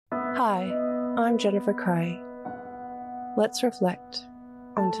Hi, I'm Jennifer Cray. Let's reflect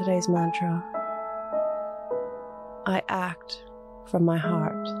on today's mantra. I act from my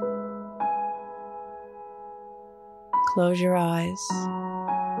heart. Close your eyes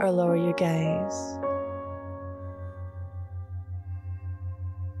or lower your gaze.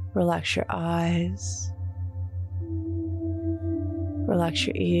 Relax your eyes. Relax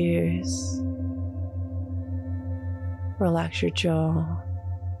your ears. Relax your jaw.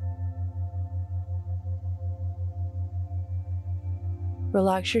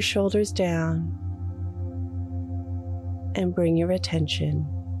 Relax your shoulders down and bring your attention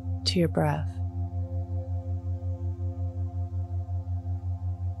to your breath.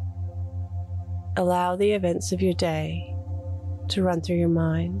 Allow the events of your day to run through your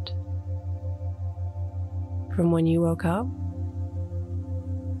mind from when you woke up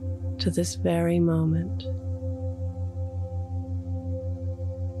to this very moment.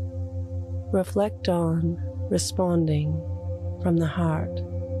 Reflect on responding from the heart.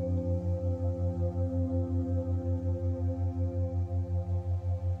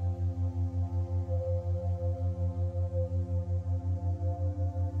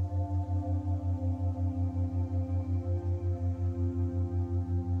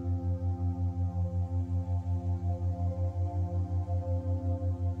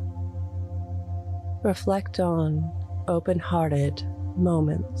 Reflect on open-hearted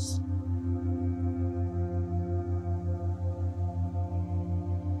moments.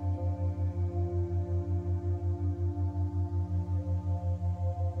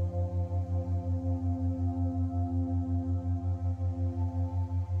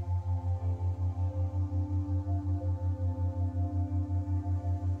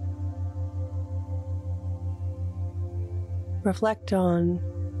 Reflect on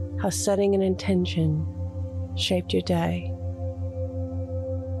how setting an intention shaped your day.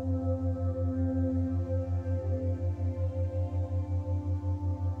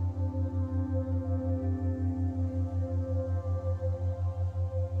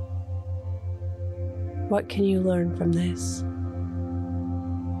 What can you learn from this?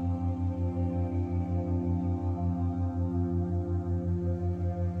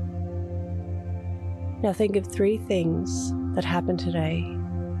 Now think of 3 things that happened today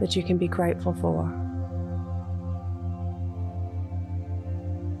that you can be grateful for.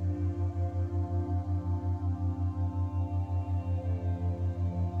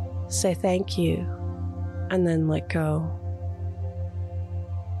 Say thank you and then let go.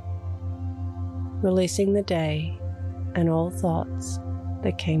 Releasing the day and all thoughts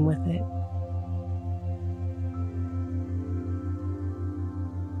that came with it.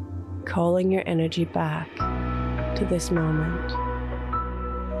 Calling your energy back to this moment.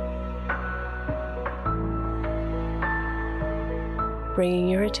 Bringing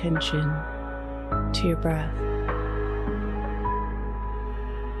your attention to your breath.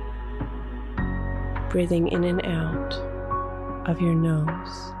 Breathing in and out of your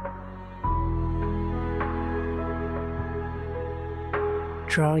nose.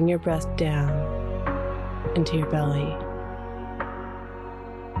 Drawing your breath down into your belly,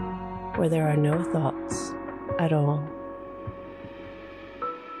 where there are no thoughts at all.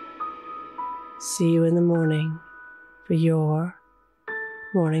 See you in the morning for your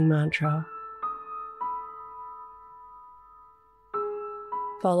morning mantra.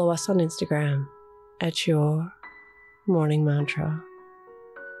 Follow us on Instagram at Your Morning Mantra.